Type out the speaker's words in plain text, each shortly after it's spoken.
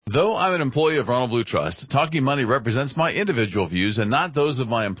Though I'm an employee of Ronald Blue Trust, Talking Money represents my individual views and not those of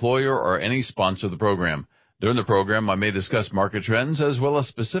my employer or any sponsor of the program. During the program, I may discuss market trends as well as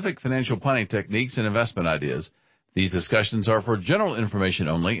specific financial planning techniques and investment ideas. These discussions are for general information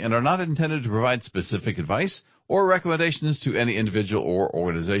only and are not intended to provide specific advice or recommendations to any individual or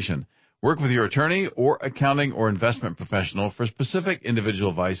organization. Work with your attorney or accounting or investment professional for specific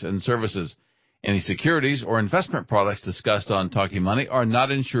individual advice and services. Any securities or investment products discussed on Talking Money are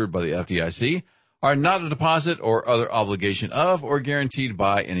not insured by the FDIC, are not a deposit or other obligation of or guaranteed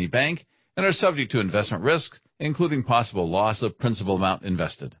by any bank, and are subject to investment risks, including possible loss of principal amount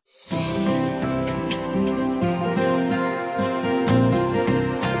invested.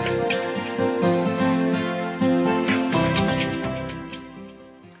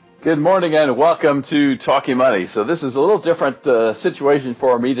 Good morning and welcome to Talking Money. So this is a little different situation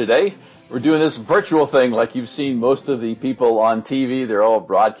for me today. We're doing this virtual thing like you've seen most of the people on TV. They're all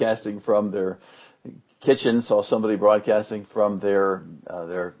broadcasting from their kitchen. Saw somebody broadcasting from their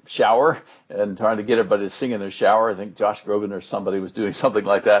shower and trying to get everybody to sing in their shower. I think Josh Groban or somebody was doing something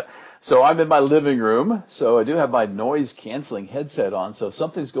like that. So I'm in my living room. So I do have my noise canceling headset on. So if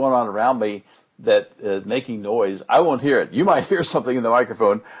something's going on around me that making noise, I won't hear it. You might hear something in the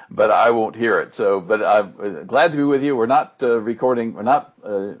microphone, but I won't hear it. But I'm glad to be with you. We're not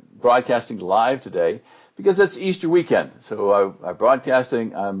broadcasting live today because it's Easter weekend. So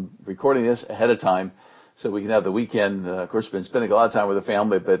I'm recording this ahead of time so we can have the weekend. Of course, we've been spending a lot of time with the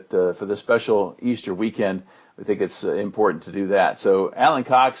family, but for this special Easter weekend, we think it's important to do that. So Alan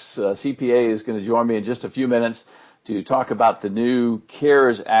Cox, CPA, is going to join me in just a few minutes to talk about the new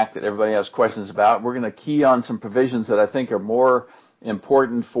CARES Act that everybody has questions about. We're going to key on some provisions that I think are more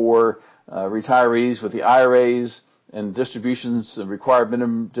important for retirees with the IRAs and distributions, required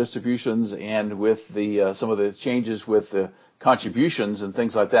minimum distributions, and with some of the changes with the contributions and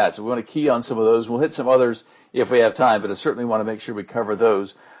things like that. So we want to key on some of those. We'll hit some others if we have time, but I certainly want to make sure we cover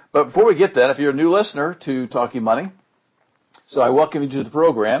those. But before we get that, if you're a new listener to Talking Money, so I welcome you to the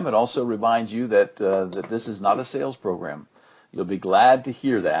program and also remind you that this is not a sales program. You'll be glad to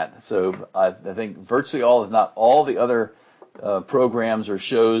hear that. So I think virtually all, if not all, the other programs or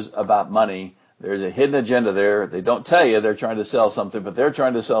shows about money, there's a hidden agenda there. They don't tell you they're trying to sell something, but they're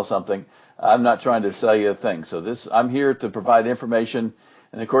trying to sell something. I'm not trying to sell you a thing. So I'm here to provide information.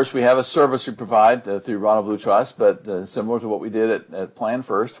 And, of course, we have a service we provide through Ronald Blue Trust, but similar to what we did at Plan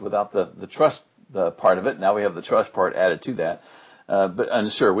First without the trust part of it. Now we have the trust part added to that.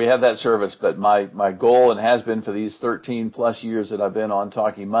 And sure, we have that service, but my goal, and has been for these 13 plus years that I've been on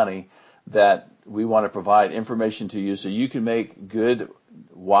Talking Money, that we want to provide information to you so you can make good,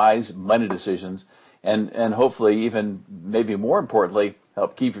 wise money decisions and hopefully even maybe more importantly,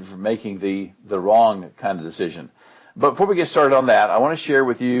 help keep you from making the wrong kind of decision. But before we get started on that, I want to share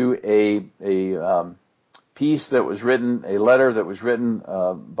with you a piece that was written, a letter that was written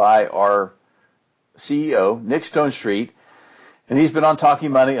by our CEO, Nick Stonestreet, and he's been on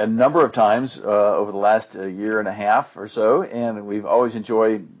Talking Money a number of times over the last year and a half or so, and we've always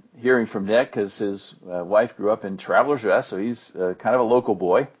enjoyed hearing from Nick because his wife grew up in Travelers Rest, so he's kind of a local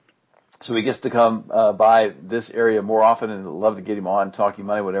boy. So he gets to come by this area more often, and I'd love to get him on Talking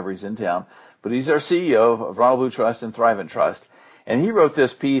Money whenever he's in town. But he's our CEO of Ronald Blue Trust and Thrivent Trust, and he wrote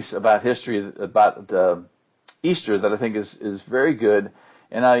this piece about history, about Easter, that I think is very good.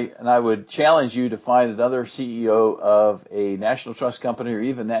 And I would challenge you to find another CEO of a national trust company or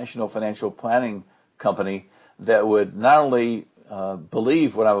even national financial planning company that would not only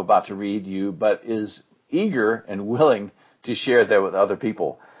believe what I'm about to read you, but is eager and willing to share that with other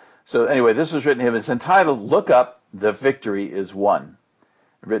people. So anyway, this was written to him. It's entitled, "Look Up, the Victory is Won,"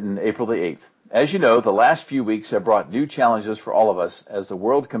 written April the 8th. As you know, the last few weeks have brought new challenges for all of us as the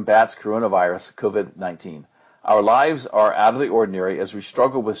world combats coronavirus, COVID-19. Our lives are out of the ordinary as we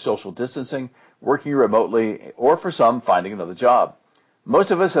struggle with social distancing, working remotely, or for some, finding another job. Most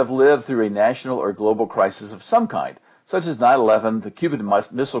of us have lived through a national or global crisis of some kind, such as 9/11, the Cuban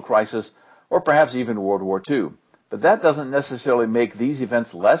Missile Crisis, or perhaps even World War II. But that doesn't necessarily make these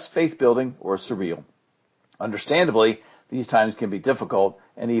events less faith-building or surreal. Understandably, these times can be difficult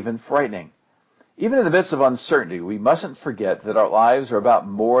and even frightening. Even in the midst of uncertainty, we mustn't forget that our lives are about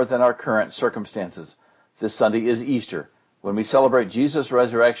more than our current circumstances. This Sunday is Easter, when we celebrate Jesus'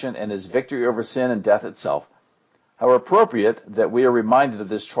 resurrection and his victory over sin and death itself. How appropriate that we are reminded of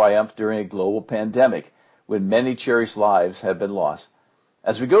this triumph during a global pandemic, when many cherished lives have been lost.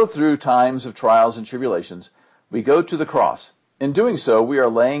 As we go through times of trials and tribulations, we go to the cross. In doing so, we are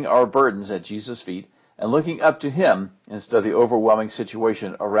laying our burdens at Jesus' feet and looking up to him instead of the overwhelming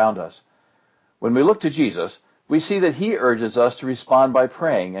situation around us. When we look to Jesus, we see that he urges us to respond by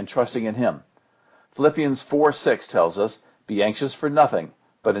praying and trusting in him. Philippians 4:6 tells us, "Be anxious for nothing,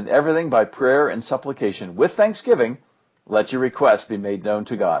 but in everything by prayer and supplication, with thanksgiving, let your requests be made known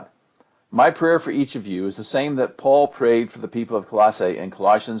to God." My prayer for each of you is the same that Paul prayed for the people of Colossae in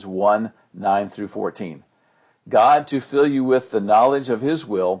Colossians 1:9-14. God to fill you with the knowledge of his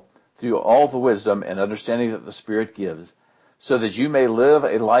will through all the wisdom and understanding that the Spirit gives, so that you may live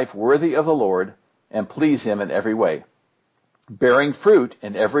a life worthy of the Lord and please him in every way, bearing fruit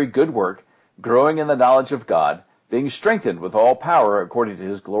in every good work, growing in the knowledge of God, being strengthened with all power according to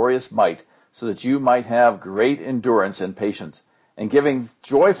his glorious might, so that you might have great endurance and patience, and giving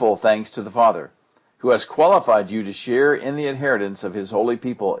joyful thanks to the Father, who has qualified you to share in the inheritance of his holy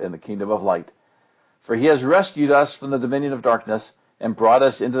people in the kingdom of light. For he has rescued us from the dominion of darkness and brought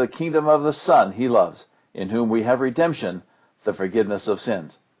us into the kingdom of the Son he loves, in whom we have redemption, the forgiveness of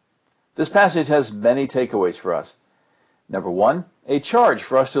sins. This passage has many takeaways for us. Number one, a charge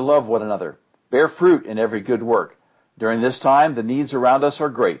for us to love one another, bear fruit in every good work. During this time, the needs around us are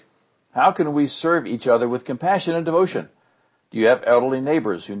great. How can we serve each other with compassion and devotion? Do you have elderly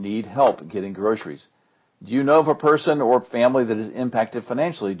neighbors who need help getting groceries? Do you know of a person or family that is impacted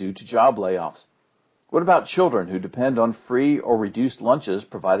financially due to job layoffs? What about children who depend on free or reduced lunches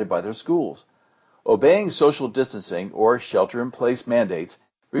provided by their schools? Obeying social distancing or shelter-in-place mandates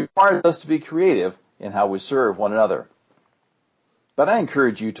requires us to be creative in how we serve one another. But I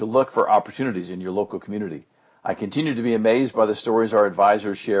encourage you to look for opportunities in your local community. I continue to be amazed by the stories our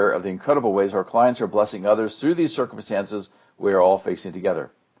advisors share of the incredible ways our clients are blessing others through these circumstances we are all facing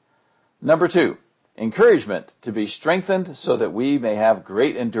together. Number two, encouragement to be strengthened so that we may have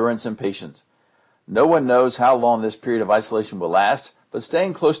great endurance and patience. No one knows how long this period of isolation will last, but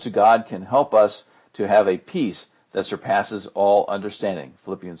staying close to God can help us to have a peace that surpasses all understanding.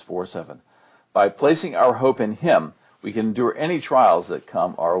 Philippians 4:7. By placing our hope in him, we can endure any trials that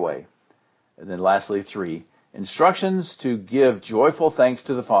come our way. And then lastly, 3, instructions to give joyful thanks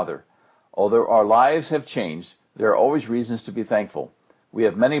to the Father. Although our lives have changed, there are always reasons to be thankful. We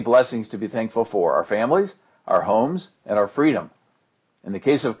have many blessings to be thankful for: our families, our homes, and our freedom. In the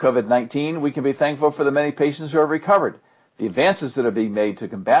case of COVID-19, we can be thankful for the many patients who have recovered, the advances that are being made to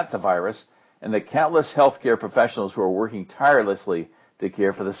combat the virus, and the countless healthcare professionals who are working tirelessly to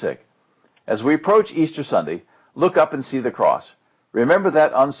care for the sick. As we approach Easter Sunday, look up and see the cross. Remember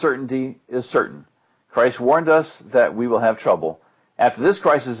that uncertainty is certain. Christ warned us that we will have trouble. After this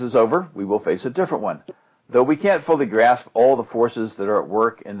crisis is over, we will face a different one. Though we can't fully grasp all the forces that are at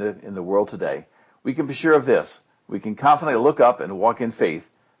work in the world today, we can be sure of this: we can confidently look up and walk in faith,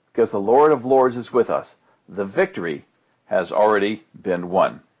 because the Lord of Lords is with us. The victory has already been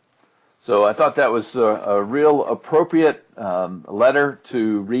won. So I thought that was a real appropriate letter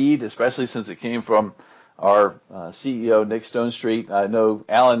to read, especially since it came from our CEO, Nick Stonestreet. I know,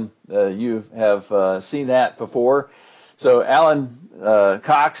 Alan, you have seen that before. So Alan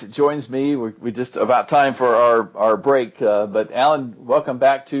Cox joins me. We're just about time for our break. But Alan, welcome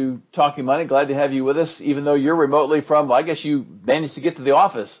back to Talking Money. Glad to have you with us, even though you're remotely from, I guess you managed to get to the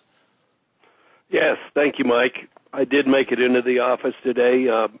office. Yes, thank you, Mike. I did make it into the office today.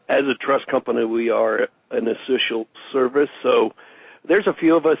 As a trust company, we are an essential service, so there's a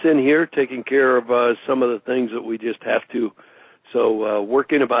few of us in here taking care of some of the things that we just have to. So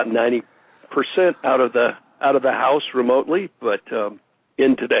working about 90% out of the house remotely, but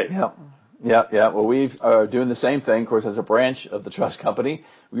in today. Yeah. Well, we are doing the same thing. Of course, as a branch of the trust company,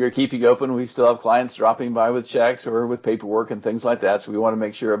 we are keeping open. We still have clients dropping by with checks or with paperwork and things like that. So we want to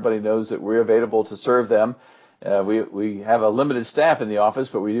make sure everybody knows that we're available to serve them. We have a limited staff in the office,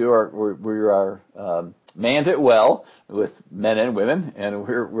 but we are manned it well with men and women, and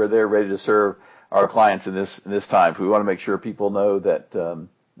we're there ready to serve our clients in this time. We want to make sure people know that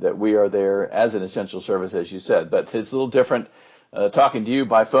we are there as an essential service, as you said. But it's a little different talking to you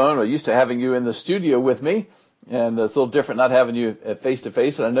by phone. We're used to having you in the studio with me, and it's a little different not having you face to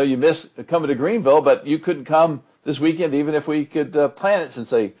face. And I know you miss coming to Greenville, but you couldn't come this weekend even if we could plan it,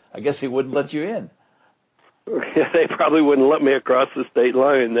 since I guess he wouldn't let you in. Yeah, they probably wouldn't let me across the state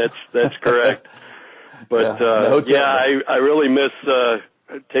line. That's correct. But I really miss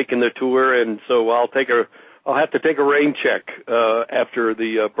taking the tour, and so I'll have to take a rain check after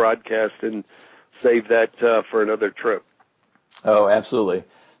the broadcast and save that for another trip. Oh, absolutely.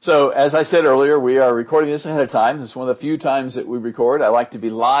 So, as I said earlier, we are recording this ahead of time. This is one of the few times that we record. I like to be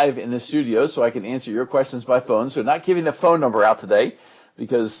live in the studio so I can answer your questions by phone. So, not giving the phone number out today,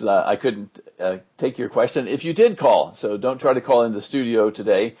 because I couldn't take your question if you did call. So don't try to call in the studio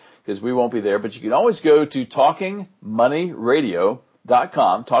today, because we won't be there. But you can always go to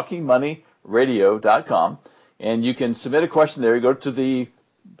talkingmoneyradio.com, talkingmoneyradio.com, And you can submit a question there. You go to the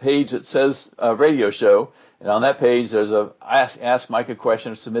page that says radio show, and on that page there's a ask Mike a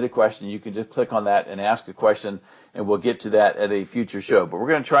question or submit a question. You can just click on that and ask a question, and we'll get to that at a future show. But we're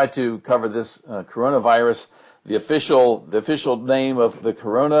going to try to cover this coronavirus, the official name of the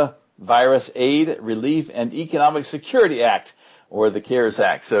Coronavirus Aid, Relief, and Economic Security Act, or the CARES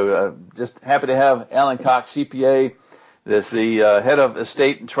Act. So just happy to have Alan Cox, CPA, that's the head of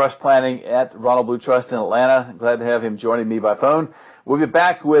estate and trust planning at Ronald Blue Trust in Atlanta. Glad to have him joining me by phone. We'll be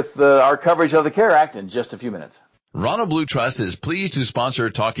back with our coverage of the CARES Act in just a few minutes. Ronald Blue Trust is pleased to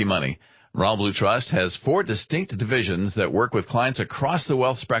sponsor Talking Money. Ronald Blue Trust has 4 distinct divisions that work with clients across the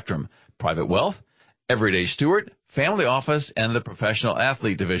wealth spectrum: private wealth, everyday steward, family office, and the professional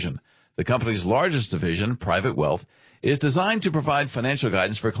athlete division. The company's largest division, private wealth, is designed to provide financial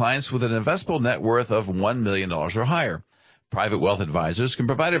guidance for clients with an investable net worth of $1 million or higher. Private wealth advisors can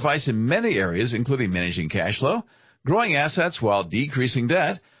provide advice in many areas, including managing cash flow, growing assets while decreasing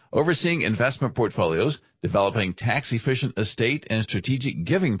debt, overseeing investment portfolios, developing tax-efficient estate and strategic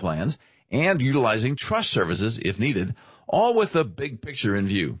giving plans, and utilizing trust services if needed, all with the big picture in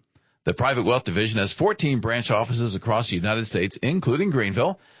view. The Private Wealth Division has 14 branch offices across the United States, including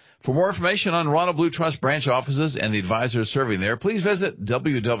Greenville. For more information on Ronald Blue Trust branch offices and the advisors serving there, please visit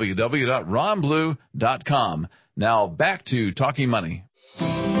www.ronblue.com. Now back to Talking Money.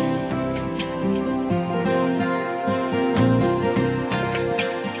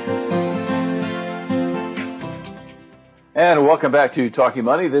 And welcome back to Talking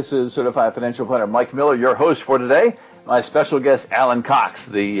Money. This is Certified Financial Planner Mike Miller, your host for today. My special guest, Alan Cox,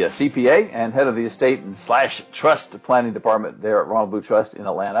 the CPA and head of the estate and / trust planning department there at Ronald Blue Trust in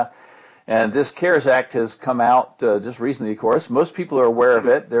Atlanta. And this CARES Act has come out just recently, of course. Most people are aware of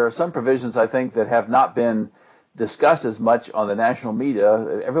it. There are some provisions, I think, that have not been discussed as much on the national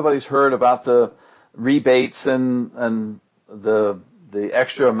media. Everybody's heard about the rebates and the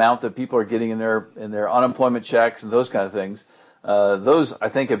extra amount that people are getting in their unemployment checks and those kind of things. Those, I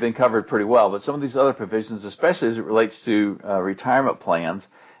think, have been covered pretty well. But some of these other provisions, especially as it relates to retirement plans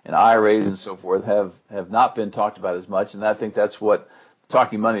and IRAs and so forth, have not been talked about as much. And I think that's what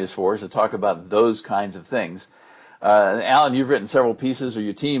Talking Money is for, is to talk about those kinds of things. And Alan, you've written several pieces, or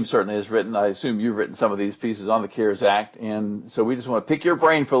your team certainly has written. I assume you've written some of these pieces on the CARES Act. And so we just want to pick your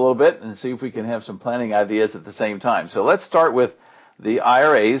brain for a little bit and see if we can have some planning ideas at the same time. So let's start with the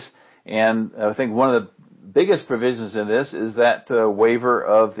IRAs. And I think one of the biggest provisions in this is that waiver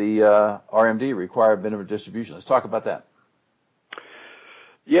of the RMD, required minimum distribution. Let's talk about that.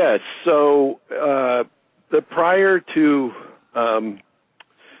 Yes. So prior to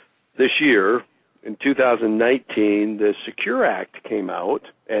this year, in 2019, the Secure Act came out,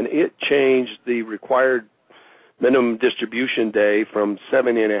 and it changed the required minimum distribution day from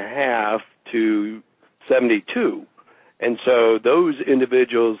 70.5 to 72. And so those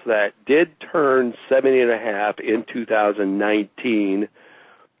individuals that did turn 70.5 in 2019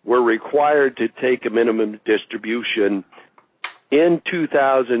 were required to take a minimum distribution in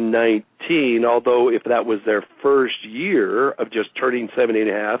 2019, although if that was their first year of just turning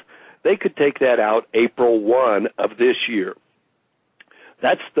 70.5, they could take that out April 1 of this year.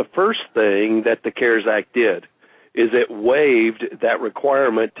 That's the first thing that the CARES Act did, is it waived that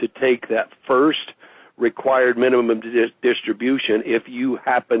requirement to take that first required minimum distribution if you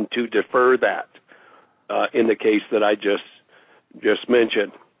happen to defer that, in the case that I just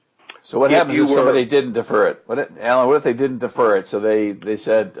mentioned. So what happens if somebody didn't defer it? Alan, what if they didn't defer it? So they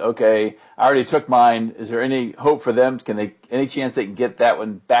said, okay, I already took mine. Is there any hope for them? Any chance they can get that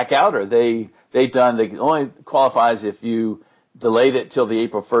one back out? Or they done? They only qualifies if you delayed it till the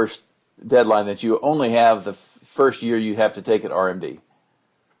April 1st deadline, that you only have the first year you have to take it RMD.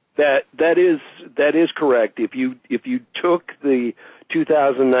 That is correct. If you took the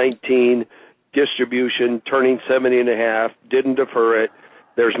 2019 distribution, turning 70.5, didn't defer it,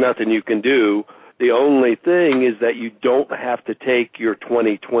 there's nothing you can do. The only thing is that you don't have to take your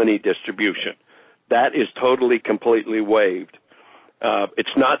 2020 distribution. That is totally, completely waived.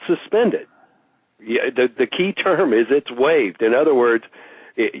 It's not suspended. The key term is it's waived. In other words,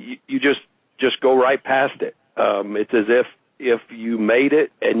 you just go right past it. It's as if you made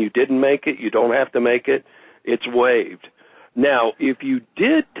it and you didn't make it, you don't have to make it. It's waived. Now, if you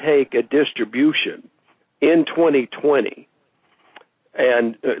did take a distribution in 2020,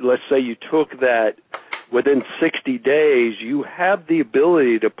 and let's say you took that within 60 days, you have the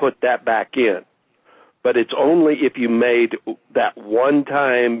ability to put that back in. But it's only if you made that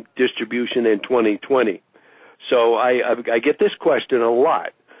one-time distribution in 2020. So I get this question a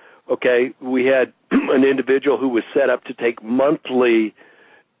lot. Okay, we had an individual who was set up to take monthly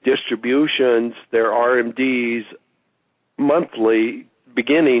distributions, their RMDs, monthly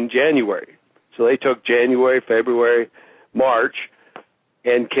beginning January. So they took January, February, March,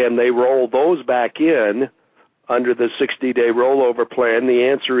 and can they roll those back in under the 60-day rollover plan? The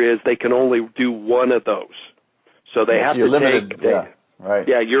answer is they can only do one of those. So they have to limited, take...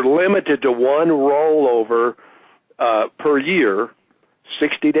 you're limited to one rollover per year,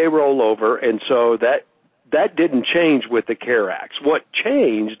 60-day rollover, and so that didn't change with the CARES Act. What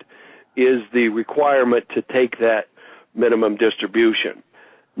changed is the requirement to take that minimum distribution.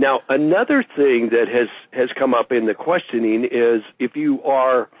 Now, another thing that has come up in the questioning is if you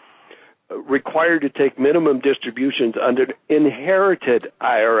are required to take minimum distributions under an inherited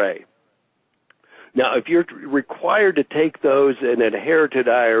IRA. Now, if you're required to take those in an inherited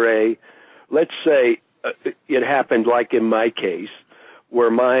IRA, let's say it happened like in my case, where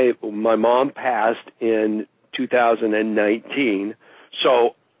my mom passed in 2019,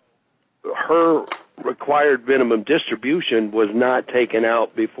 so her required minimum distribution was not taken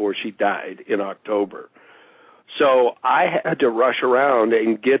out before she died in October. So I had to rush around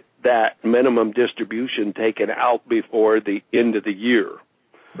and get that minimum distribution taken out before the end of the year.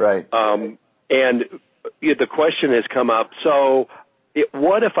 Right. And the question has come up, so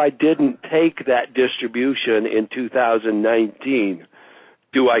what if I didn't take that distribution in 2019?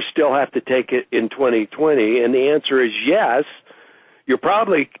 Do I still have to take it in 2020? And the answer is yes. You're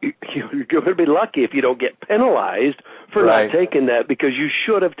going to be lucky if you don't get penalized for not taking that, because you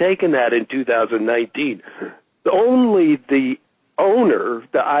should have taken that in 2019. Only the owner,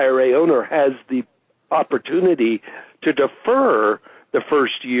 the IRA owner, has the opportunity to defer the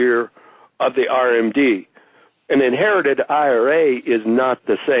first year of the RMD. An inherited IRA is not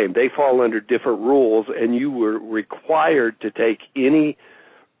the same. They fall under different rules, and you were required to take any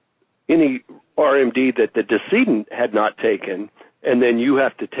RMD that the decedent had not taken, and then you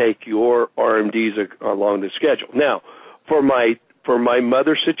have to take your RMDs along the schedule. Now, for my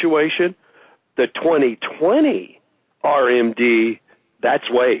mother's situation, the 2020 RMD, that's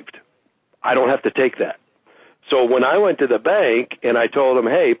waived. I don't have to take that. So when I went to the bank and I told them,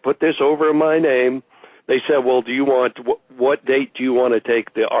 hey, put this over in my name, they said, well, what date do you want to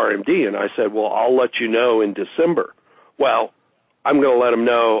take the RMD? And I said, well, I'll let you know in December. Well, I'm going to let them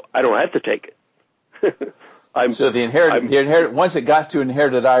know I don't have to take it. So the inherited, once it got to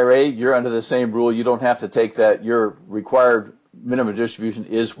inherited IRA, you're under the same rule. You don't have to take that. Your required minimum distribution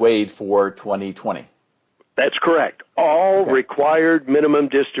is waived for 2020. That's correct. All required minimum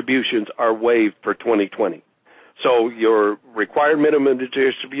distributions are waived for 2020. So your required minimum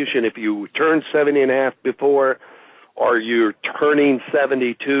distribution, if you turn 70 and a half before, or you're turning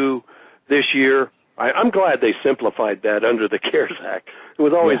 72 this year, I'm glad they simplified that under the CARES Act. It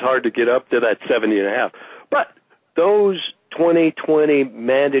was always hard to get up to that 70 and a half. But those 2020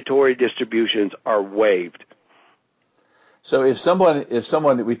 mandatory distributions are waived. So if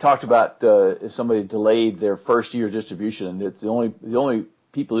someone we talked about, if somebody delayed their first year distribution, and it's the only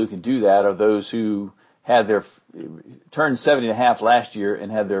people who can do that are those who had their turned 70 and a half last year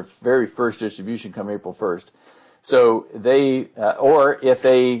and had their very first distribution come April 1st. So they, or if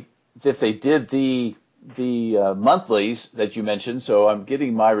they did the monthlies that you mentioned, so I'm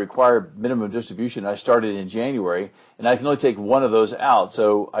getting my required minimum distribution, I started in January, and I can only take one of those out.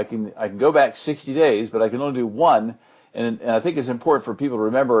 So I can go back 60 days, but I can only do one. And I think it's important for people to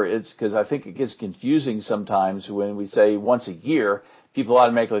remember, it's because I think it gets confusing sometimes when we say once a year. People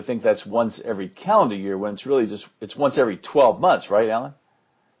automatically think that's once every calendar year, when it's really it's once every 12 months, right, Alan?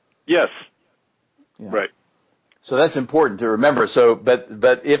 Yes. Yeah. Right. So that's important to remember. So, but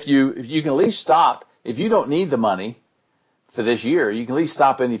if you can at least stop, if you don't need the money for this year, you can at least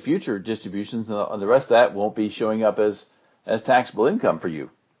stop any future distributions, and the rest of that won't be showing up as taxable income for you.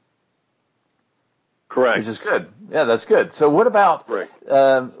 Correct. Which is good. Yeah, that's good. So what about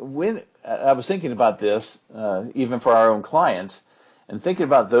when I was thinking about this, even for our own clients, and thinking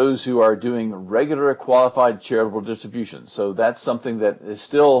about those who are doing regular qualified charitable distributions. So that's something that is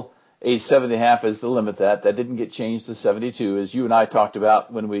still age 70.5 is the limit. That didn't get changed to 72, as you and I talked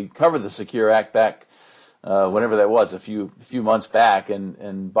about when we covered the Secure Act back, whenever that was, a few months back.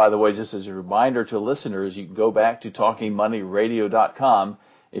 And by the way, just as a reminder to listeners, you can go back to TalkingMoneyRadio.com.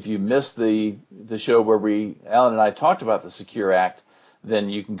 If you missed the show where Alan and I talked about the Secure Act, then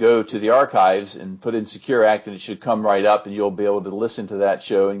you can go to the archives and put in Secure Act, and it should come right up, and you'll be able to listen to that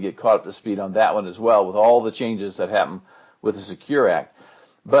show and get caught up to speed on that one as well, with all the changes that happen with the Secure Act.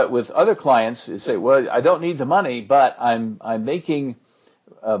 But with other clients, you say, well, I don't need the money, but I'm making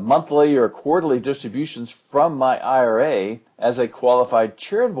monthly or quarterly distributions from my IRA as a qualified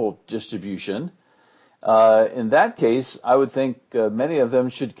charitable distribution. In that case, I would think many of them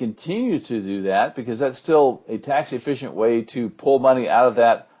should continue to do that because that's still a tax-efficient way to pull money out of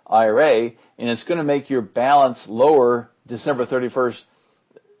that IRA, and it's going to make your balance lower December 31st,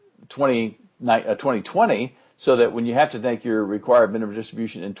 2020, so that when you have to make your required minimum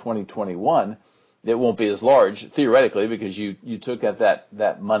distribution in 2021, it won't be as large, theoretically, because you took out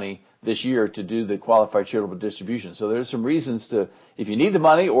that money this year to do the qualified charitable distribution. So there's some reasons to, if you need the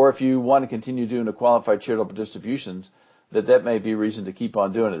money or if you want to continue doing the qualified charitable distributions, that may be a reason to keep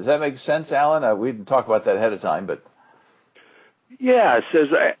on doing it. Does that make sense, Alan? We didn't talk about that ahead of time, but... Yeah, it says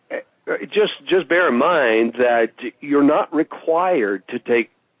just bear in mind that you're not required to take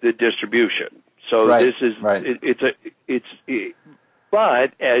the distribution. So right, this is right.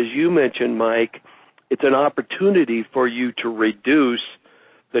 But as you mentioned, Mike, it's an opportunity for you to reduce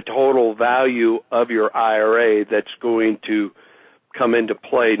the total value of your IRA that's going to come into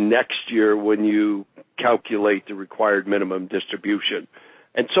play next year when you calculate the required minimum distribution.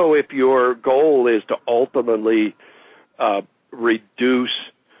 And so if your goal is to ultimately reduce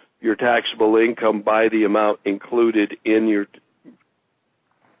your taxable income by the amount included in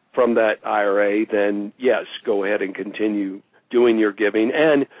from that IRA, then yes, go ahead and continue doing your giving.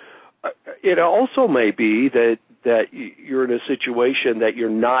 And it also may be that you're in a situation that you're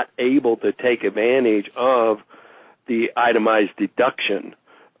not able to take advantage of the itemized deduction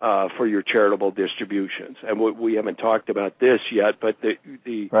for your charitable distributions. And we haven't talked about this yet, but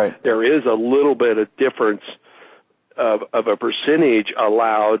right. There is a little bit of difference of a percentage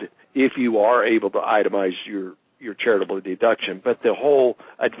allowed if you are able to itemize your charitable deduction. But the whole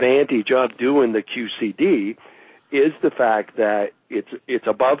advantage of doing the QCD is the fact that it's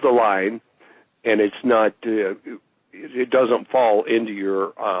above the line and it's not it doesn't fall into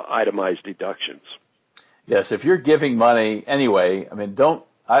your itemized deductions. Yes, if you're giving money anyway, I mean,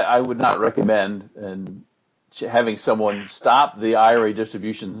 I would not recommend having someone stop the IRA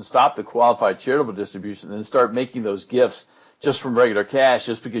distribution and stop the qualified charitable distribution and start making those gifts just from regular cash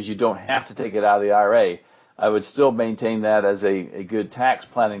just because you don't have to take it out of the IRA. I would still maintain that as a good tax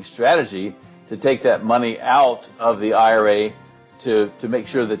planning strategy to take that money out of the IRA to make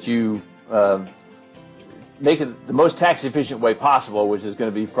sure that you make it the most tax efficient way possible, which is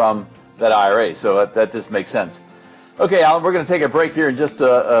going to be from that IRA. So that just makes sense. Okay, Alan, we're going to take a break here in just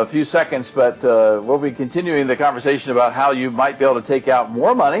a few seconds, but we'll be continuing the conversation about how you might be able to take out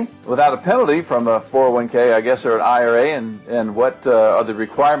more money without a penalty from a 401k, I guess, or an IRA, and what are the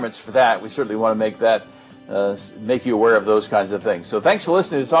requirements for that. We certainly want to make you aware of those kinds of things. So thanks for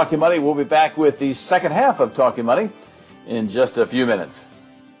listening to Talking Money. We'll be back with the second half of Talking Money in just a few minutes.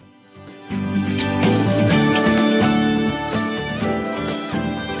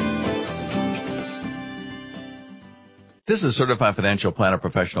 This is Certified Financial Planner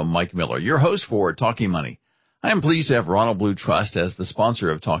Professional Mike Miller, your host for Talking Money. I am pleased to have Ronald Blue Trust as the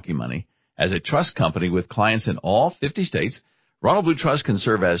sponsor of Talking Money. As a trust company with clients in all 50 states, Ronald Blue Trust can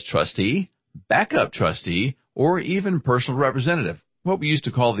serve as trustee, backup trustee, or even personal representative, what we used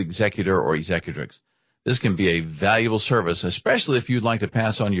to call the executor or executrix. This can be a valuable service, especially if you'd like to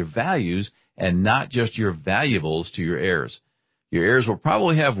pass on your values and not just your valuables to your heirs. Your heirs will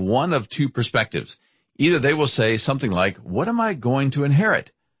probably have one of two perspectives. Either they will say something like, what am I going to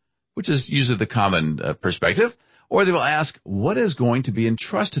inherit? Which is usually the common perspective. Or they will ask, what is going to be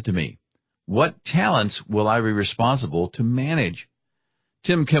entrusted to me? What talents will I be responsible to manage?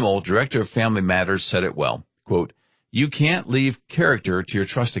 Tim Kimmel, Director of Family Matters, said it well. Quote, you can't leave character to your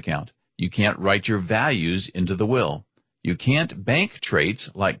trust account. You can't write your values into the will. You can't bank traits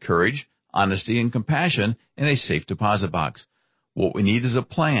like courage, honesty, and compassion in a safe deposit box. What we need is a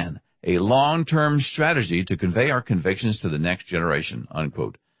plan, a long-term strategy to convey our convictions to the next generation,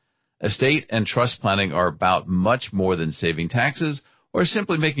 unquote. Estate and trust planning are about much more than saving taxes or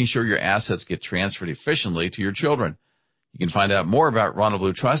simply making sure your assets get transferred efficiently to your children. You can find out more about Ronald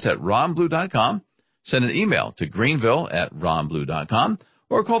Blue Trust at ronblue.com. Send an email to greenville@ronblue.com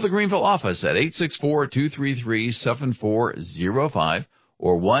or call the Greenville office at 864-233-7405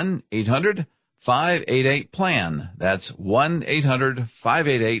 or 1-800-588-PLAN. That's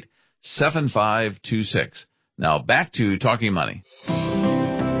 1-800-588-7526. Now back to Talking Money.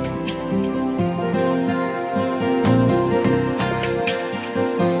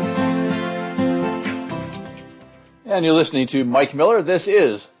 And you're listening to Mike Miller. This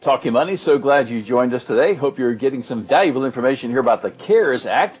is Talking Money. So glad you joined us today. Hope you're getting some valuable information here about the CARES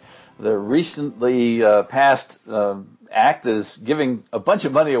Act, the recently passed act that is giving a bunch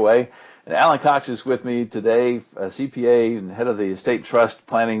of money away. And Alan Cox is with me today, a CPA and head of the Estate Trust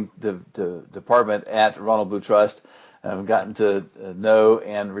Planning Department at Ronald Blue Trust. I've gotten to know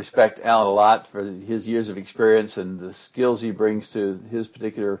and respect Alan a lot for his years of experience and the skills he brings to his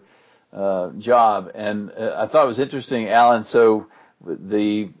particular job. And I thought it was interesting, Alan. So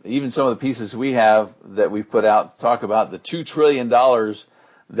even some of the pieces we have that we've put out talk about the $2 trillion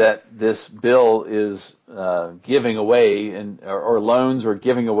that this bill is giving away, or loans or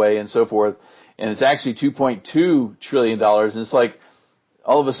giving away and so forth. And it's actually $2.2 trillion. And it's like,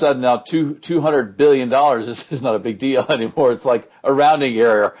 all of a sudden now $200 billion is not a big deal anymore. It's like a rounding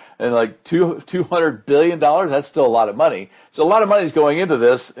error. And like $200 billion, that's still a lot of money. So a lot of money is going into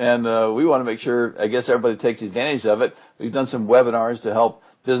this, and we want to make sure, I guess, everybody takes advantage of it. We've done some webinars to help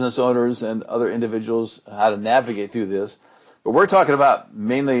business owners and other individuals how to navigate through this. But we're talking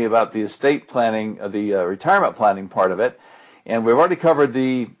mainly about the estate planning, the retirement planning part of it. And we've already covered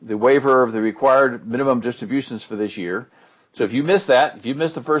the waiver of the required minimum distributions for this year. So if you missed that, if you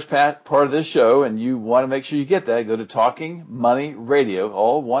missed the first part of this show and you want to make sure you get that, go to Talking Money Radio,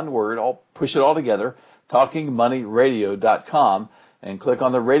 all one word, push it all together, talkingmoneyradio.com, and click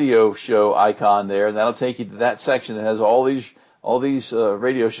on the radio show icon there, and that'll take you to that section that has all these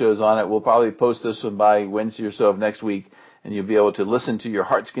radio shows on it. We'll probably post this one by Wednesday or so of next week, and you'll be able to listen to your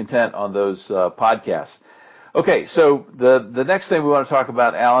heart's content on those podcasts. Okay, so the next thing we want to talk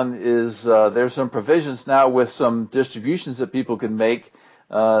about, Alan, is there's some provisions now with some distributions that people can make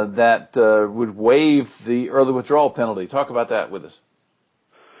that would waive the early withdrawal penalty. Talk about that with us.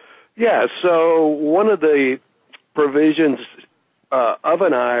 Yeah, so one of the provisions of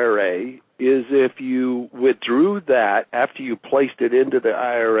an IRA is if you withdrew that after you placed it into the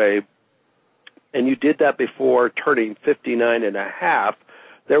IRA, and you did that before turning 59 and a half,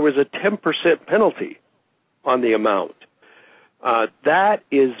 there was a 10% penalty on the amount. That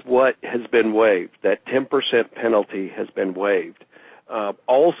is what has been waived. That 10% penalty has been waived.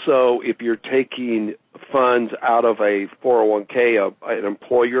 Also, if you're taking funds out of a 401k, an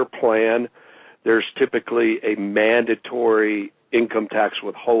employer plan, there's typically a mandatory income tax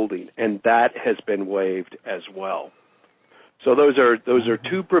withholding, and that has been waived as well. So those are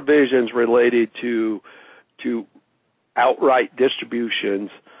two provisions related to outright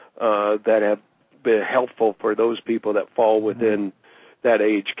distributions that have been helpful for those people that fall within that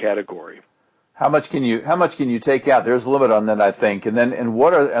age category. How much can you take out? There's a limit on that, I think. And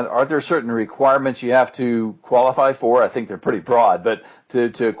what are there certain requirements you have to qualify for? I think they're pretty broad, but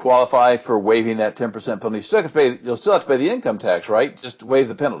to qualify for waiving that 10% penalty, you'll still have to pay the income tax, right? Just waive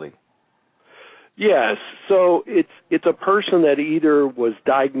the penalty. Yes. So it's a person that either was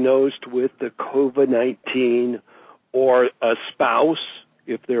diagnosed with the COVID-19 or a spouse,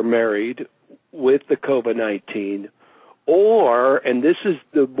 if they're married, with the COVID-19, or, and this is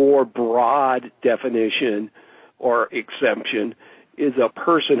the more broad definition or exemption, is a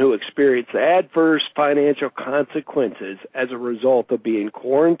person who experienced adverse financial consequences as a result of being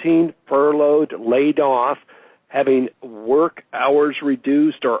quarantined, furloughed, laid off, having work hours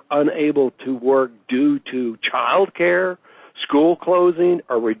reduced, or unable to work due to child care, school closing,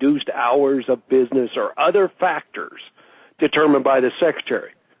 or reduced hours of business, or other factors determined by the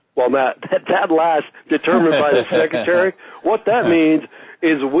Secretary. Well, that last, determined by the Secretary, what that means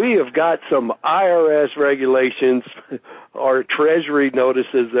is we have got some IRS regulations or Treasury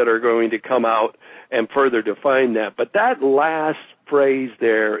notices that are going to come out and further define that. But that last phrase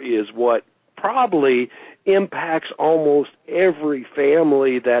there is what probably impacts almost every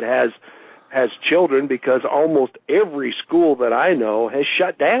family that has children, because almost every school that I know has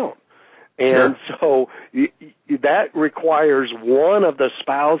shut down. And so that requires one of the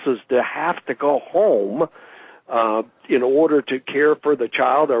spouses to have to go home in order to care for the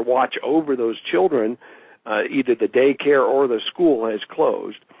child or watch over those children. Either the daycare or the school has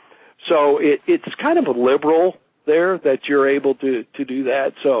closed. So it's kind of a liberal there that you're able to do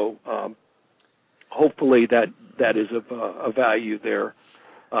that. So hopefully that is of value there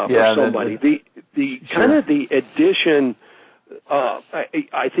for somebody. The kind of the addition.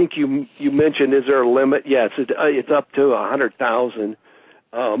 I think you mentioned, is there a limit? Yes, it's up to 100,000.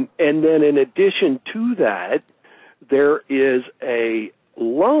 And then in addition to that, there is a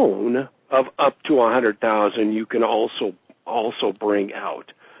loan of up to 100,000 you can also bring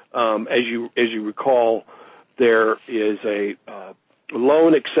out. As you recall, there is a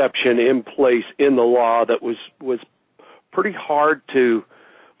loan exception in place in the law that was pretty hard to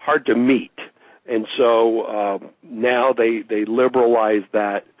meet. And so now they liberalize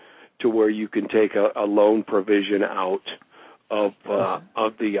that to where you can take a loan provision out of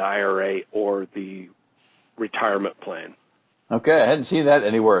the IRA or the retirement plan. Okay, I hadn't seen that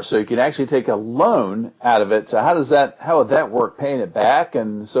anywhere. So you can actually take a loan out of it. So how would that work, paying it back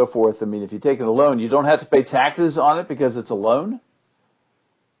and so forth? I mean, if you take a loan, you don't have to pay taxes on it because it's a loan?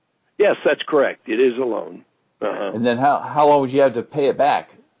 Yes, that's correct. It is a loan. Uh-huh. And then how long would you have to pay it back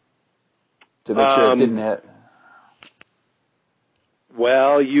to make sure it didn't have...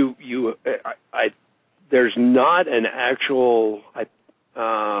 Well, there's not an actual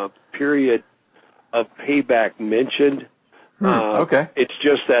period of payback mentioned. Okay. It's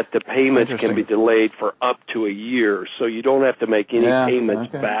just that the payments can be delayed for up to a year, so you don't have to make any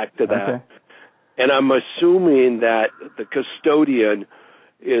payments back to that. Okay. And I'm assuming that the custodian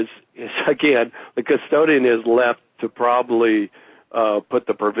is left to probably put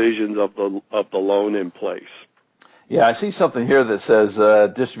the provisions of the loan in place. Yeah, I see something here that says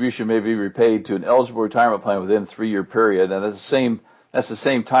distribution may be repaid to an eligible retirement plan within a 3-year period, and that's the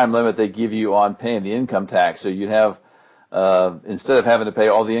same time limit they give you on paying the income tax. So you'd have instead of having to pay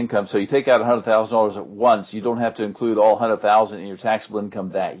all the income, so you take out $100,000 at once, you don't have to include all $100,000 in your taxable income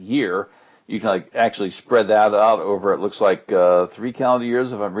that year. You can actually spread that out over, it looks like 3 calendar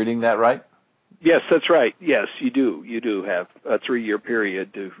years, if I'm reading that right. Yes, that's right. Yes, you do. You do have a 3-year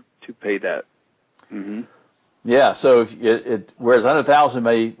period to pay that. Mm-hmm. Yeah, so whereas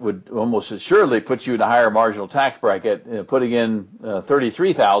 $100,000 would almost assuredly put you in a higher marginal tax bracket, putting in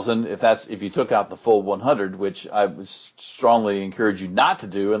 $33,000 if you took out the full 100, which I would strongly encourage you not to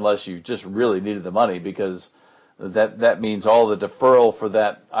do unless you just really needed the money, because that means all the deferral for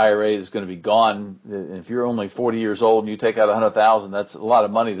that IRA is going to be gone. If you're only 40 years old and you take out $100,000, that's a lot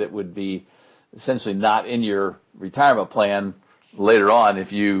of money that would be essentially not in your retirement plan later on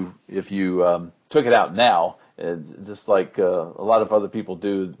if you took it out now. Just like a lot of other people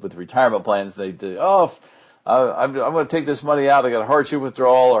do with retirement plans, they do, I'm going to take this money out, I got a hardship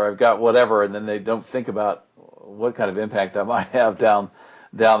withdrawal, or I've got whatever, and then they don't think about what kind of impact that might have down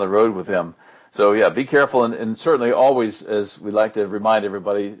the road with them. So yeah, be careful, and certainly always, as we like to remind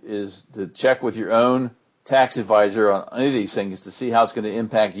everybody, is to check with your own tax advisor on any of these things to see how it's going to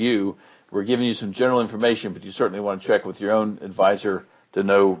impact you. We're giving you some general information, but you certainly want to check with your own advisor to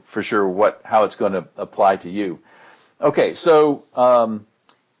know for sure how it's going to apply to you. Okay, so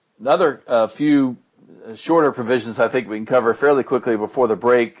another few shorter provisions I think we can cover fairly quickly before the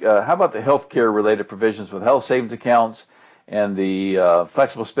break. How about the health care related provisions with health savings accounts and the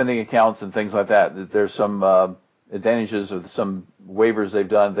flexible spending accounts and things like that? There's some advantages or some waivers they've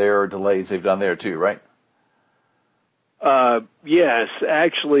done there or delays they've done there too, right? Yes,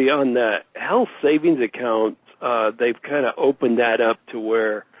 actually on the health savings account, they've kind of opened that up to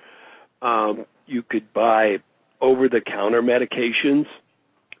where you could buy over-the-counter medications.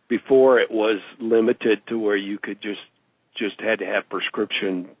 Before, it was limited to where you could just had to have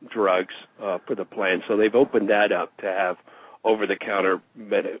prescription drugs for the plan. So they've opened that up to have over-the-counter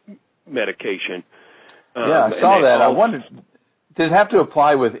medication. Yeah, I saw that. I wondered, did it have to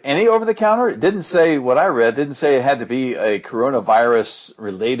apply with any over-the-counter? It didn't say, what I read, didn't say it had to be a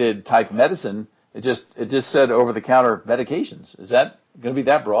coronavirus-related type medicine. It just said over-the-counter medications. Is that going to be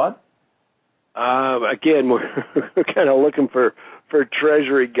that broad? Again, we're kind of looking for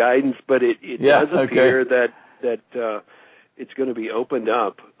Treasury guidance, but it does appear that it's going to be opened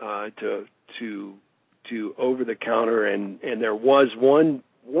up to over-the-counter, and there was one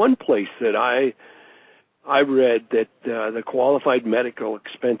place that I read that the qualified medical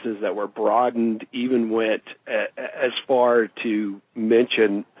expenses that were broadened even went as far to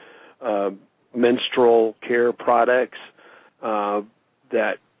mention menstrual care products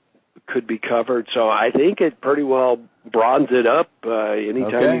that could be covered. So I think it pretty well broadens it up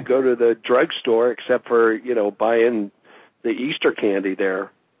anytime you go to the drugstore, except for, buying the Easter candy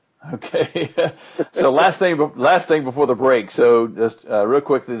there. Okay. So last thing before the break. So just real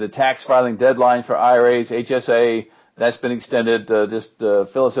quickly, the tax filing deadline for IRAs, HSA, that's been extended. Just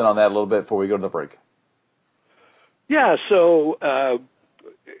fill us in on that a little bit before we go to the break. Yeah, so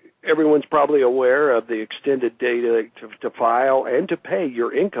everyone's probably aware of the extended date to file and to pay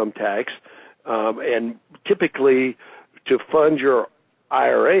your income tax. And typically, to fund your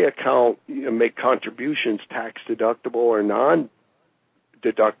IRA account, make contributions, tax deductible or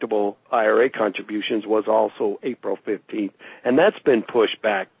non-deductible IRA contributions was also April 15th. And that's been pushed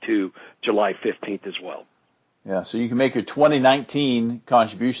back to July 15th as well. Yeah, so you can make your 2019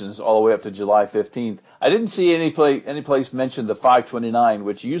 contributions all the way up to July 15th. I didn't see any place mention the 529,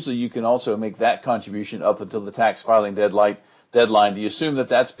 which usually you can also make that contribution up until the tax filing deadline. Do you assume that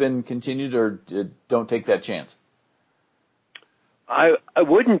that's been continued, or don't take that chance? I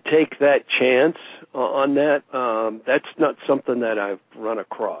wouldn't take that chance on that. That's not something that I've run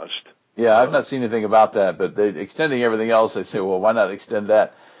across. Yeah, I've not seen anything about that, but extending everything else, they say, well, why not extend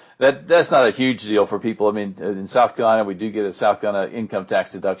that? That's not a huge deal for people. I mean, in South Carolina, we do get a South Carolina income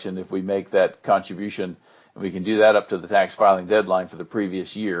tax deduction if we make that contribution, and we can do that up to the tax filing deadline for the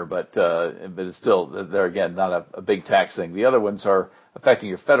previous year. But it's still, they're again not a big tax thing. The other ones are affecting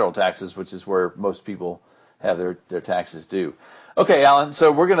your federal taxes, which is where most people have their taxes due. Okay, Alan,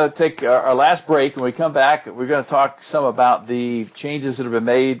 so we're going to take our last break. When we come back, we're going to talk some about the changes that have been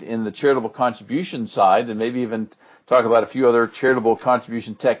made in the charitable contribution side, and maybe even talk about a few other charitable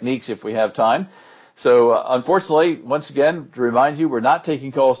contribution techniques if we have time. So unfortunately, once again, to remind you, we're not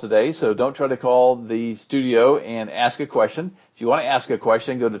taking calls today, so don't try to call the studio and ask a question. If you want to ask a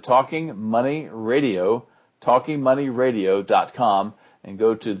question, go to Talking Money Radio, talkingmoneyradio.com, and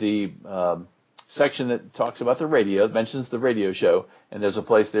go to the section that talks about the radio, mentions the radio show, and there's a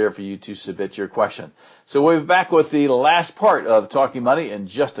place there for you to submit your question. So we'll be back with the last part of Talking Money in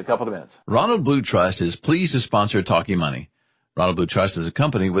just a couple of minutes. Ronald Blue Trust is pleased to sponsor Talking Money. Ronald Blue Trust is a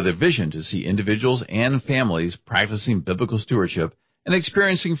company with a vision to see individuals and families practicing biblical stewardship and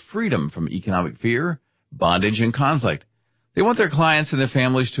experiencing freedom from economic fear, bondage, and conflict. They want their clients and their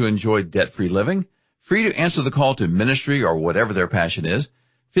families to enjoy debt-free living, free to answer the call to ministry or whatever their passion is,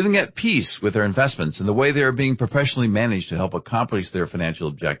 feeling at peace with their investments and the way they are being professionally managed to help accomplish their financial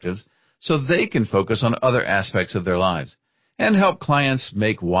objectives so they can focus on other aspects of their lives, and help clients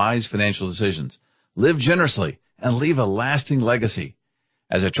make wise financial decisions, live generously, and leave a lasting legacy.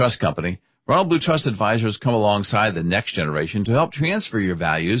 As a trust company, Ronald Blue Trust advisors come alongside the next generation to help transfer your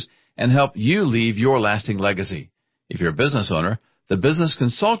values and help you leave your lasting legacy. If you're a business owner, the Business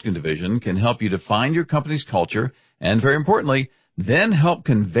Consulting Division can help you define your company's culture and, very importantly, then help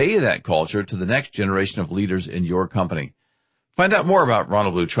convey that culture to the next generation of leaders in your company. Find out more about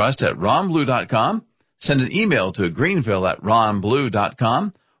Ronald Blue Trust at ronblue.com. Send an email to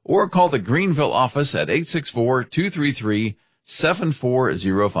greenville@ronblue.com or call the Greenville office at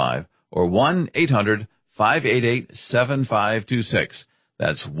 864-233-7405 or 1-800-588-7526.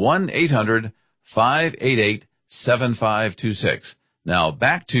 That's 1-800-588-7526. Now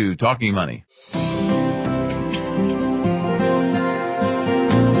back to Talking Money.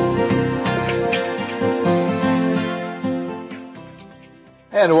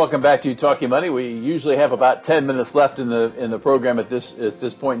 And welcome back to Talking Money. We usually have about 10 minutes left in the program at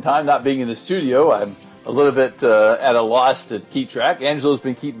this point in time. Not being in the studio, I'm a little bit at a loss to keep track. Angela's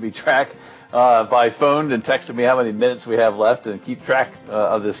been keeping me track by phone and texting me how many minutes we have left and keep track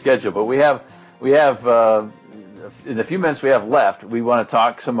of the schedule. But we have in the few minutes we have left, we want to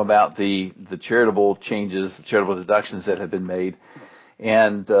talk some about the charitable changes, the charitable deductions that have been made.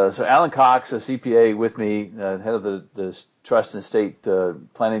 And so Alan Cox, a CPA with me, head of the Trust and Estate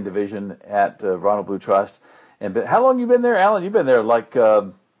Planning Division at Ronald Blue Trust. And how long you been there, Alan? You've been there like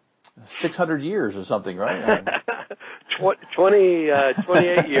 600 years or something, right?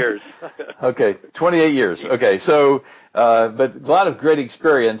 28 years. Okay, 28 years. Okay, so but a lot of great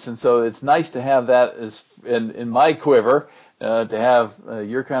experience, and so it's nice to have that as in my quiver, to have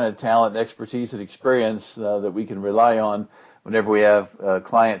your kind of talent, expertise, and experience that we can rely on whenever we have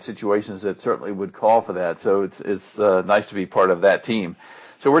client situations that certainly would call for that. So it's nice to be part of that team.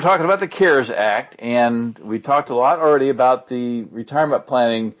 So we're talking about the CARES Act, and we talked a lot already about the retirement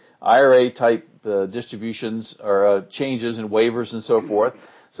planning IRA type distributions or changes and waivers and so forth.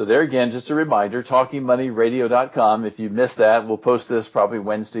 So there again, just a reminder, talkingmoneyradio.com. If you missed that, we'll post this probably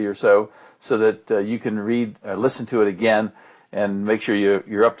Wednesday or so that you can read or listen to it again and make sure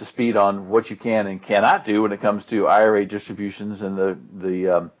you're up to speed on what you can and cannot do when it comes to IRA distributions and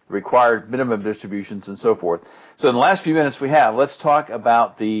the required minimum distributions and so forth. So in the last few minutes we have, let's talk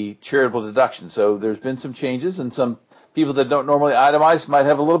about the charitable deduction. So there's been some changes, and some people that don't normally itemize might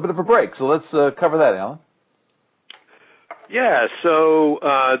have a little bit of a break. So let's cover that, Alan. Yeah, so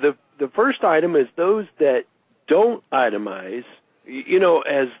the first item is those that don't itemize. You know,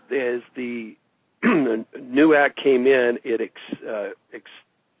 as the new act came in, it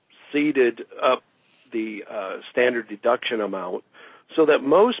exceeded up the standard deduction amount, so that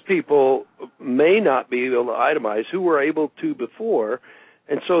most people may not be able to itemize who were able to before,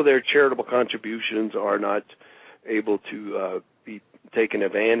 and so their charitable contributions are not able to be taken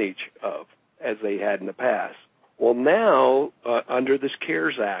advantage of as they had in the past. Well, now, under this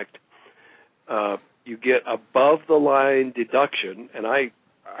CARES Act, you get above-the-line deduction, and I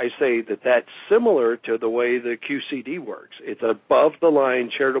say that that's similar to the way the QCD works. It's above-the-line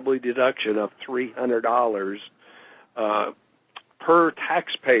charitable deduction of $300 per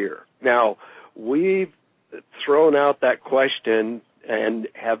taxpayer. Now, we've thrown out that question and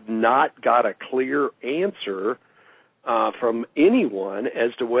have not got a clear answer from anyone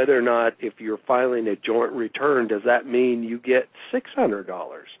as to whether or not, if you're filing a joint return, does that mean you get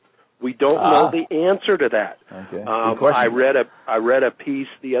 $600? We don't know the answer to that. Okay. I read a piece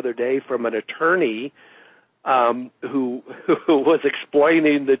the other day from an attorney who was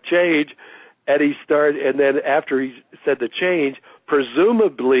explaining the change, and then after he said the change,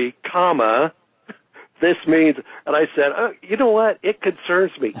 presumably, this means, and I said, you know what? It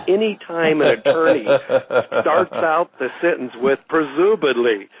concerns me. Any time an attorney starts out the sentence with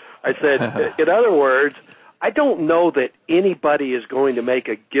presumably, I said, in other words, I don't know that anybody is going to make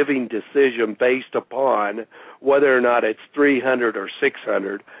a giving decision based upon whether or not it's 300 or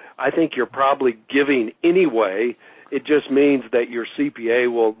 600. I think you're probably giving anyway. It just means that your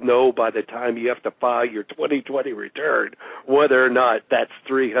CPA will know by the time you have to file your 2020 return whether or not that's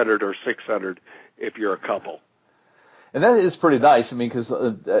 300 or 600 if you're a couple. And that is pretty nice. I mean, because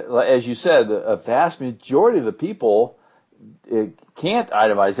as you said, a vast majority of the people can't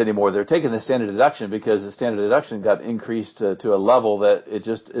itemize anymore. They're taking the standard deduction because the standard deduction got increased to a level that it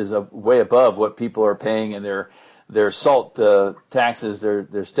just is way above what people are paying in their SALT taxes,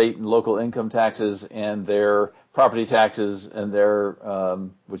 their state and local income taxes, and their property taxes, and their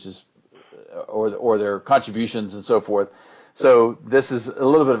or their contributions and so forth. So this is a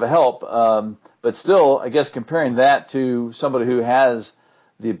little bit of a help, but still, I guess comparing that to somebody who has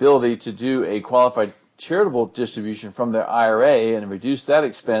the ability to do a qualified charitable distribution from their IRA and reduce that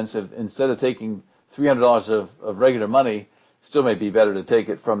expense, instead of taking $300 of regular money, still may be better to take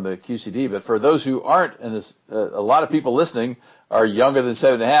it from the QCD. But for those who aren't, and a lot of people listening are younger than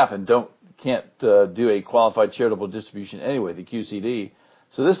 7.5 and can't do a qualified charitable distribution anyway, the QCD.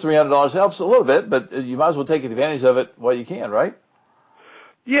 So this $300 helps a little bit, but you might as well take advantage of it while you can, right?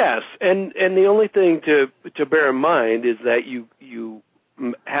 Yes, and the only thing to bear in mind is that you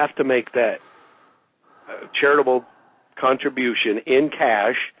have to make that charitable contribution in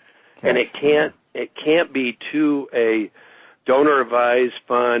cash, and it can't be to a donor advised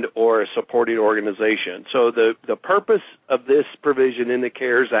fund or a supporting organization. So the purpose of this provision in the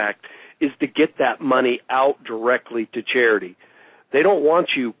CARES Act is to get that money out directly to charity. They don't want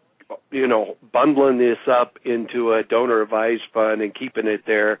you bundling this up into a donor advised fund and keeping it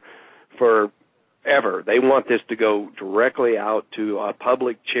there forever. They want this to go directly out to a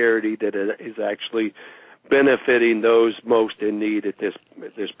public charity that is actually benefiting those most in need at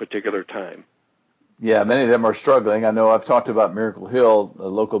this particular time. Yeah, many of them are struggling. I know I've talked about Miracle Hill, a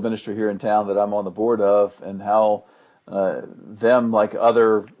local ministry here in town that I'm on the board of, and how like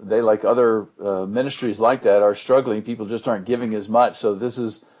other ministries like that are struggling. People just aren't giving as much. So it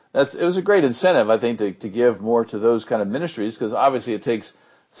was a great incentive, I think, to give more to those kind of ministries, because obviously it takes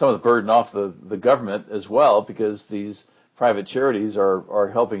some of the burden off the government as well, because these private charities are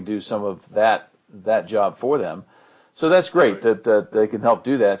helping do some of that job for them. So that's great that they can help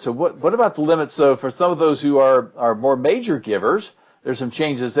do that. So what about the limits, though, for some of those who are more major givers? There's some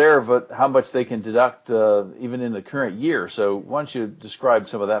changes there, but how much they can deduct even in the current year. So why don't you describe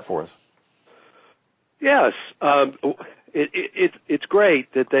some of that for us? Yes. It's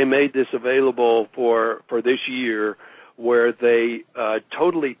great that they made this available for this year, where they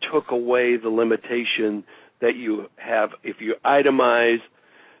totally took away the limitation that you have if you itemize.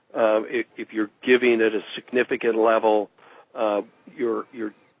 If you're giving at a significant level, your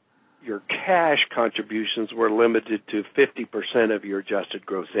cash contributions were limited to 50% of your adjusted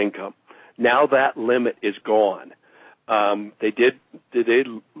gross income. Now that limit is gone. They did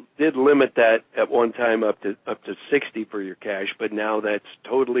limit that at one time up to 60 for your cash, but now that's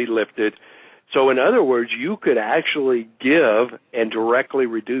totally lifted. So in other words, you could actually give and directly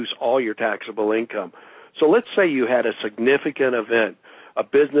reduce all your taxable income. So let's say you had a significant event, a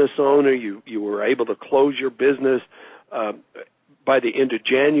business owner, you were able to close your business by the end of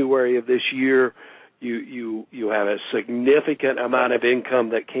January of this year. You have a significant amount of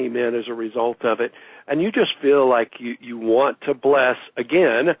income that came in as a result of it, and you just feel like you want to bless,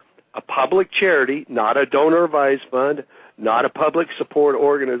 again, a public charity, not a donor advised fund, not a public support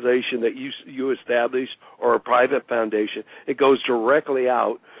organization that you establish, or a private foundation. It goes directly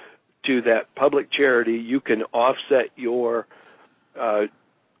out to that public charity. You can offset your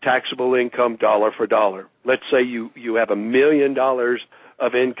taxable income dollar for dollar. Let's say you have $1 million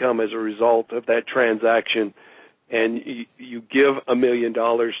of income as a result of that transaction, and you give $1 million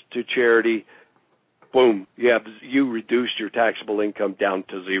to charity. Boom! You reduced your taxable income down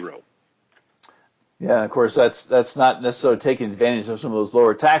to zero. Yeah, of course, that's not necessarily taking advantage of some of those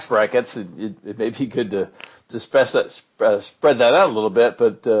lower tax brackets. It may be good to spread that out a little bit,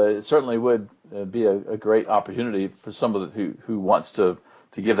 but it certainly would be a great opportunity for somebody who wants to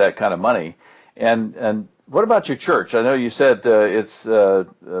give that kind of money. And What about your church? I know you said it's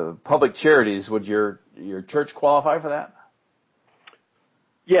public charities. Would your church qualify for that?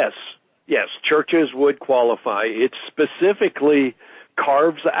 Yes, churches would qualify. It specifically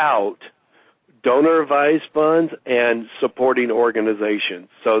carves out donor advised funds and supporting organizations.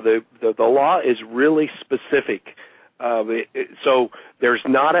 So the law is really specific. So there's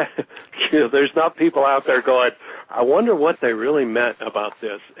not there's not people out there going, I wonder what they really meant about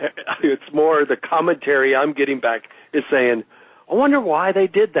this. It's more the commentary I'm getting back is saying, I wonder why they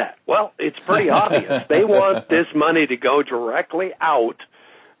did that. Well, it's pretty obvious. They want this money to go directly out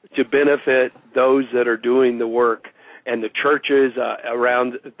to benefit those that are doing the work. And the churches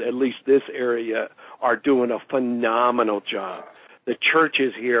around at least this area are doing a phenomenal job. The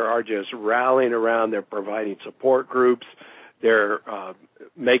churches here are just rallying around. They're providing support groups. They're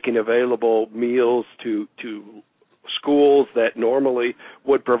making available meals to schools that normally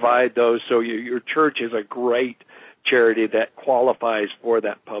would provide those. So your church is a great charity that qualifies for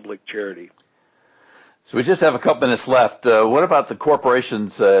that public charity. So we just have a couple minutes left. What about the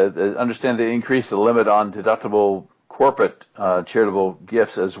corporations? Understand they increased the limit on deductible corporate charitable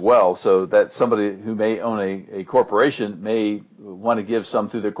gifts as well, so that somebody who may own a corporation may want to give some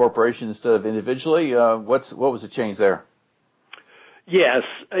through their corporation instead of individually. What was the change there? Yes,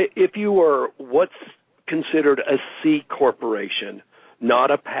 if you were what's considered a C corporation,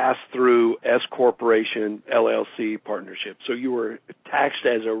 not a pass-through S corporation, LLC partnership. So you were taxed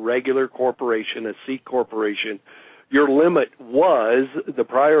as a regular corporation, a C corporation. Your limit was, the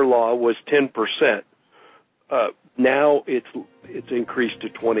prior law was 10%. Now it's increased to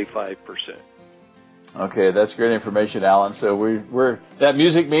 25%. Okay, that's great information, Alan. So we're that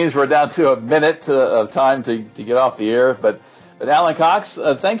music means we're down to a minute of time to get off the air. But Alan Cox,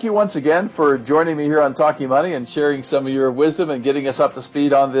 thank you once again for joining me here on Talking Money and sharing some of your wisdom and getting us up to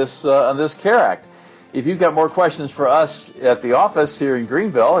speed on this CARES Act. If you've got more questions for us at the office here in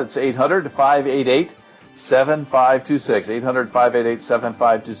Greenville, it's 800-588-7526,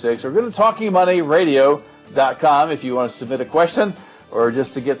 800-588-7526, or go to TalkingMoneyRadio.com if you want to submit a question or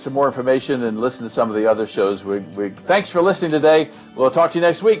just to get some more information and listen to some of the other shows. Thanks for listening today. We'll talk to you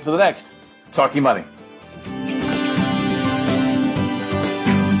next week for the next Talking Money.